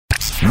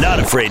not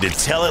afraid to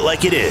tell it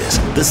like it is.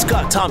 The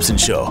Scott Thompson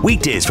Show,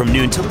 weekdays from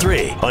noon till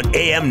 3 on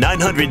AM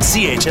 900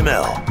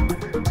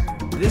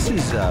 CHML. This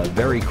is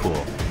very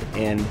cool.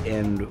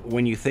 And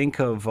when you think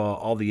of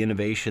all the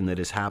innovation that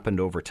has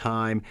happened over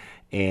time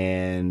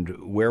and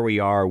where we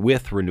are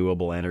with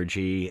renewable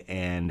energy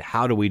and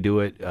how do we do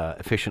it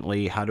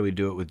efficiently, how do we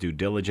do it with due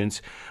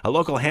diligence, a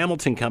local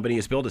Hamilton company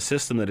has built a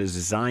system that is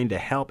designed to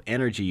help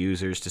energy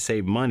users to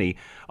save money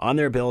on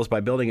their bills by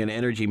building an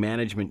energy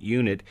management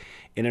unit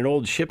in an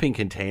old shipping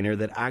container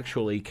that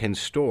actually can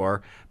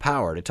store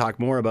power. To talk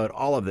more about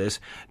all of this,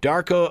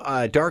 Darko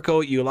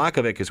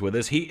Ulakovic is with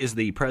us. He is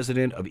the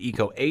president of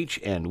EcoH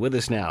and with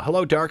us now.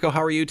 Hello, Darko.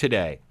 How are you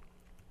today?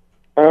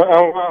 I'm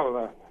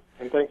well,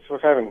 and thanks for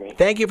having me.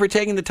 Thank you for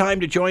taking the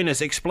time to join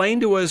us. Explain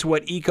to us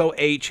what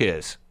EcoH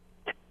is.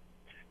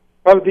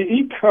 Well, the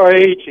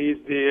EcoH is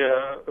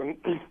the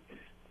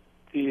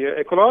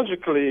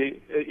ecologically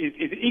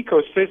is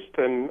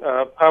ecosystem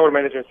power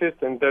management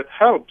system that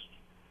helps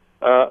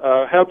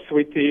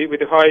with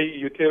the high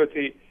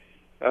utility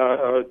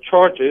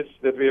charges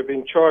that we have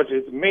been charged.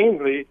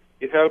 Mainly,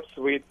 it helps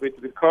with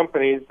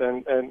companies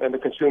and the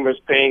consumers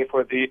paying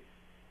for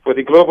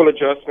the global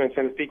adjustments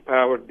and peak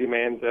power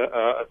demand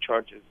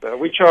charges,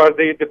 which are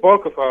the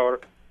bulk of our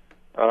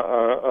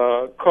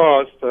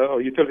costs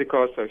or utility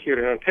costs here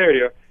in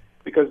Ontario,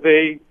 because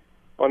they,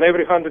 on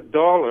every $100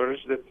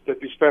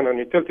 that we spend on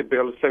utility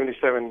bill,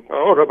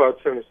 about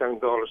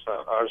 $77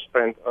 are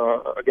spent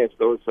against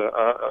those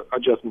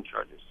adjustment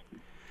charges.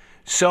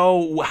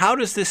 So how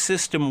does this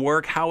system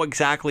work? How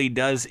exactly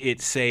does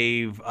it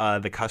save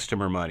the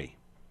customer money?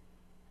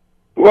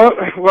 Well,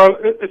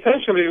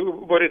 essentially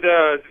what it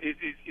does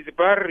is a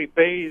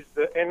battery-based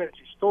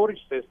energy storage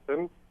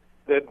system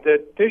that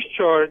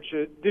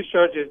discharges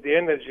the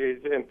energy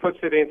and puts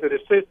it into the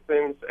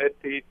systems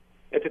at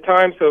the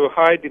times of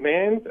high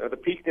demand, the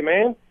peak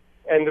demand,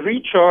 and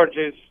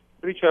recharges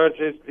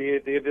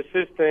the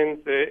systems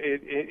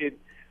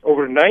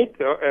overnight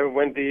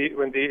when the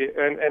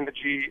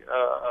energy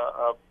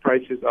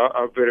prices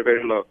are very,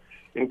 very low.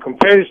 In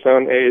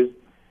comparison,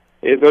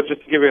 just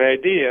to give you an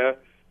idea,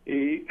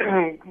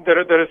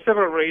 there are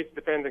several rates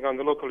depending on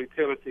the local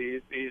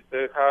utilities.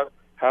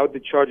 How the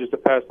charges are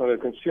passed on to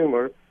the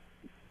consumer,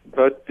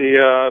 but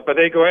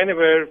they go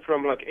anywhere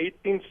from like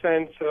 18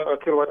 cents a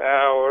kilowatt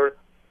hour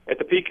at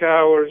the peak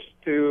hours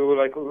to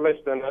like less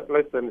than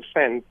a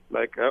cent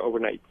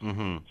overnight.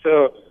 Mm-hmm.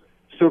 So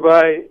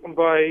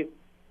by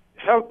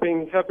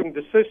helping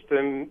the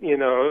system,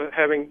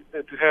 having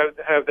to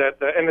have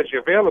that energy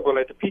available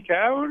at the peak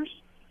hours,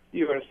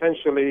 you are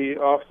essentially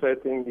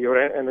offsetting your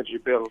energy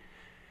bill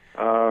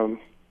on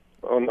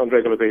a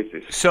regular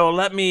basis. So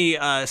let me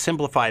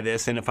simplify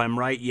this, and if I'm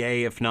right,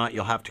 yay. If not,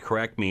 you'll have to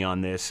correct me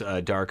on this,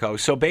 Darko.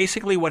 So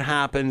basically what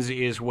happens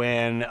is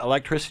when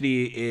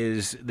electricity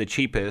is the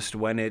cheapest,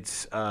 when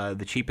it's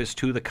the cheapest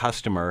to the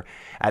customer,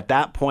 at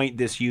that point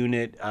this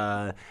unit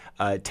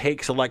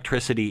takes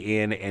electricity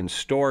in and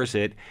stores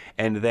it,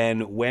 and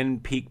then when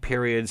peak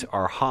periods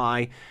are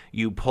high,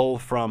 you pull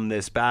from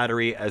this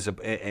battery as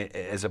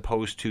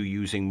opposed to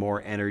using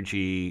more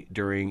energy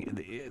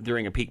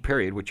during a peak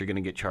period, which you're going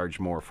to get charged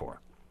more for.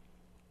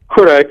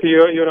 Correct.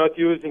 You're not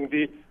using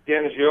the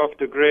energy off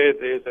the grid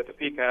is at the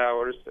peak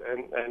hours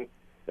and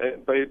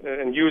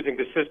using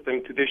the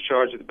system to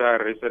discharge the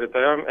batteries at a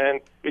time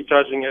and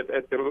recharging it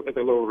at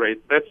the low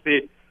rate. That's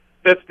the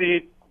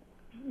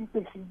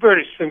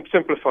very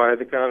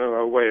simplified kind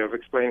of way of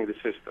explaining the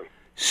system.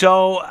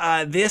 So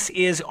this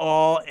is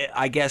all,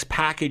 I guess,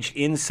 packaged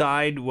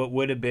inside what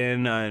would have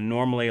been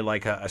normally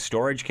like a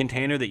storage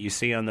container that you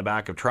see on the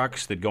back of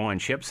trucks that go on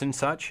ships and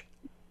such?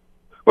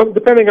 Well,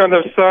 depending on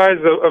the size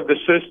of the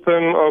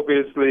system,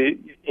 obviously,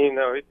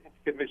 it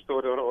can be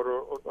stored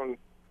on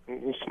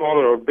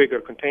smaller or bigger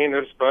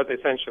containers, but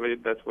essentially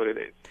that's what it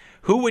is.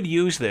 Who would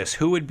use this?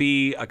 Who would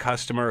be a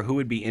customer? Who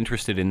would be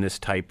interested in this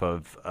type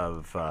of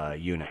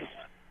unit?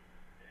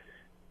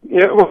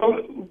 Yeah,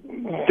 well,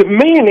 the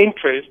main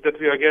interest that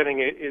we are getting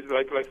is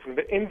like from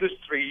the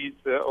industries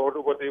or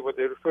what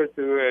they refer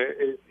to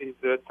is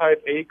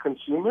type A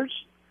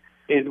consumers,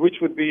 which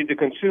would be the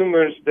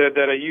consumers that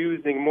are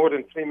using more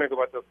than 3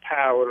 megawatts of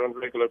power on a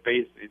regular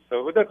basis.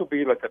 So that would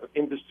be like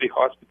industry,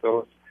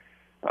 hospitals,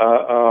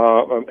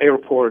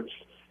 airports.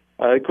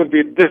 It could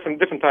be different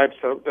types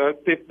of the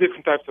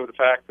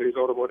factories,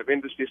 automotive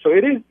industry. So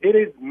it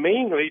is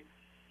mainly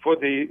for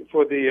the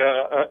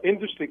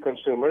industry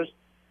consumers,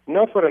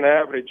 not for an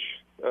average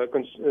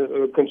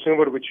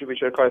consumer,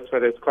 which are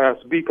classified as Class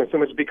B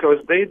consumers, because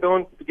they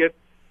don't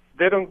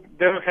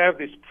have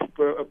this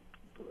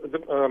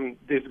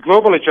these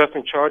global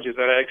adjustment charges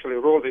that are actually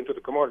rolled into the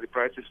commodity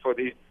prices for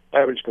the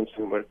average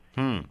consumer.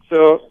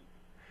 So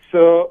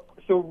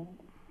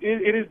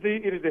it is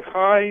the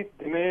high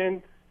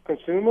demand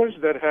consumers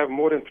that have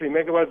more than 3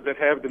 megawatts that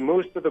have the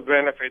most of the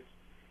benefits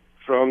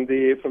from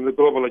the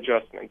global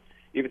adjustment.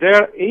 If they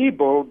are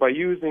able, by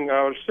using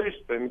our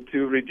system,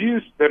 to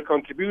reduce their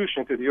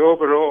contribution to the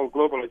overall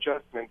global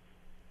adjustment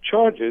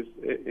charges,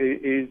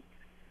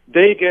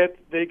 they get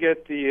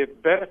the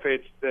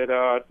benefits that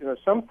are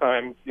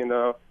sometimes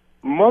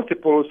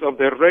multiples of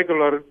their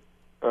regular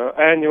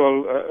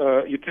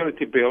annual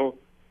utility bill.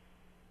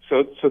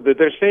 So that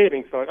their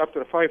savings are up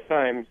to 5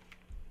 times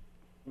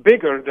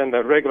bigger than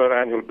the regular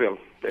annual bill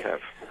they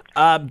have.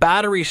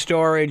 Battery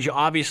storage,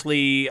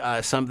 obviously,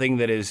 something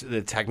that is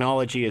the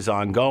technology is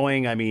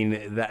ongoing. I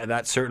mean,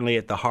 that's certainly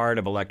at the heart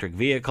of electric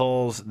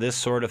vehicles, this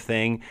sort of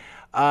thing.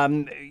 I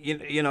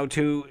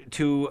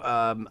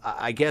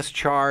guess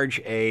charge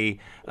an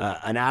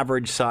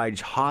average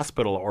size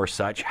hospital or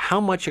such.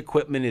 How much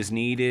equipment is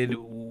needed?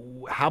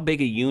 How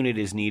big a unit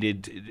is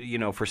needed?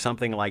 For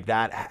something like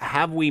that.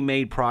 Have we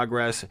made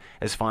progress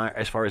as far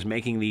as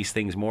making these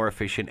things more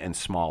efficient and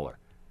smaller?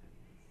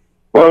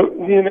 Well,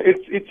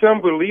 it's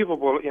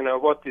unbelievable,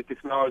 what the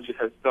technology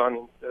has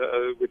done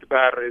with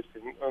batteries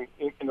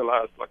in the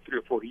last 3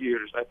 or 4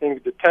 years. I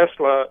think the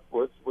Tesla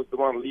was the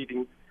one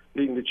leading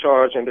the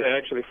charge, and they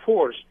actually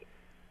forced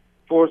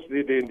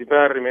the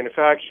battery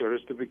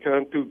manufacturers to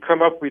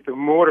come up with a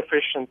more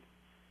efficient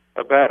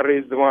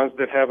batteries, the ones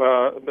that have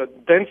the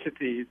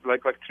density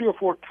like 3 or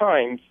 4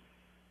 times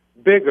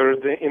bigger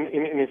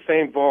in the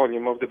same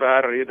volume of the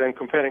battery than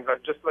comparing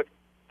just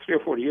 3 or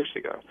 4 years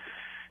ago.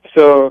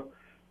 So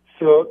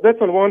that's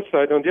on one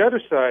side. On the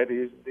other side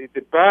is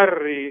the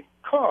battery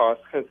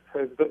cost has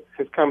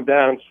come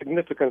down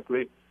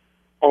significantly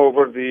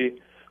over the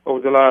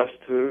last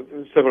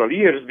several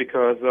years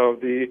because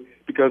of the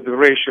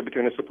ratio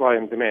between the supply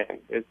and demand.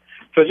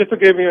 So just to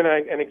give you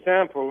an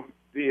example,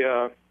 since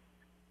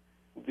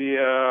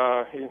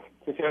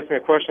you asked me a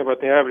question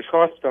about the average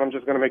hospital, I'm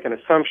just going to make an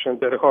assumption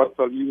that a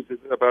hospital uses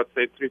about,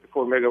 say, 3 to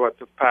 4 megawatts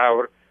of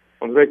power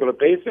on a regular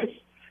basis.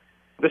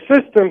 The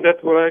system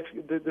that will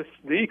the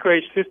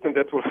EcoH system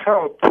that will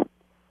help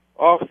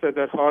offset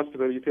that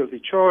hospital utility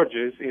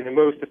charges in the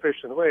most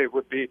efficient way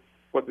would be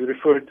what we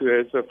refer to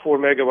as a 4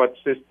 megawatt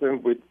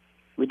system with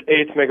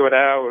 8 megawatt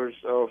hours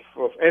of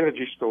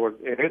energy stored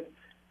in it.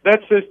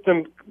 That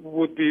system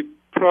would be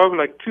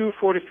probably 2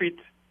 40-feet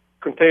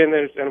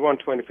containers and 1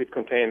 20-feet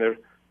container,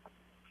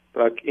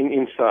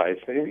 in size.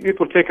 It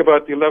will take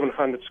about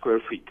 1,100 square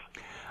feet.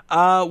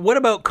 What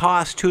about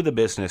cost to the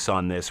business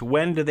on this?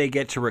 When do they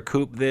get to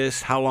recoup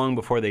this? How long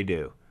before they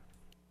do?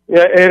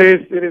 Yeah, it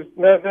is.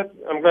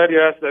 I'm glad you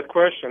asked that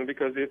question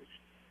because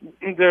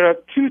there are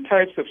 2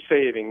 types of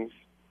savings.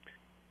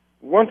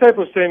 One type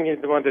of saving is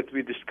the one that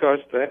we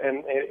discussed,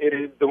 and it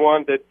is the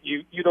one that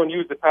you don't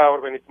use the power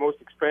when it's most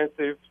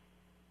expensive,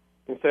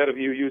 instead of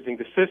you using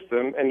the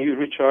system, and you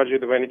recharge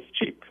it when it's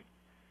cheap.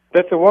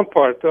 That's the one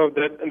part of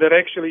that, and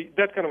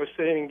that kind of a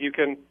saving you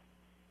can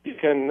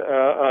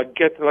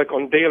get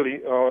on daily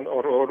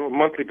or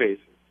monthly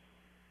basis.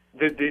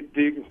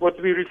 What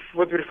we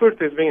refer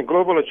to as being a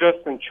global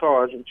adjustment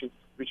charge,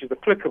 which is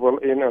applicable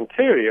in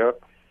Ontario.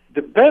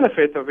 The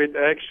benefit of it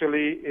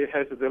actually it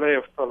has a delay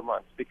of 12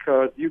 months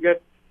because you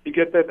get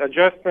that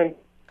adjustment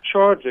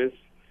charged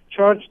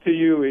to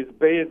you is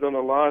based on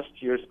the last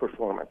year's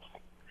performance.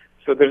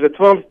 So there's a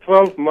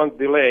 12-month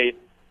delay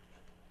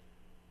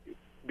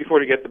before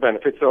you get the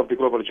benefits of the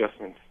global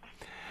adjustment.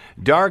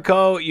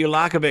 Darko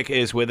Ulakovic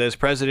is with us,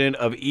 president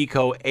of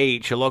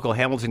EcoH. A local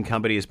Hamilton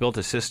company has built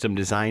a system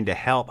designed to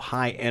help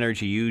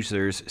high-energy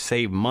users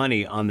save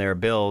money on their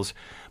bills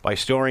by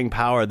storing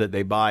power that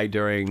they buy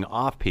during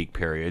off-peak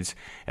periods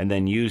and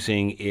then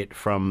using it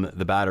from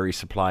the battery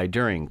supply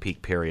during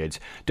peak periods.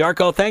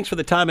 Darko, thanks for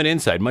the time and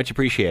insight. Much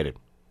appreciated.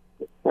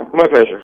 My pleasure.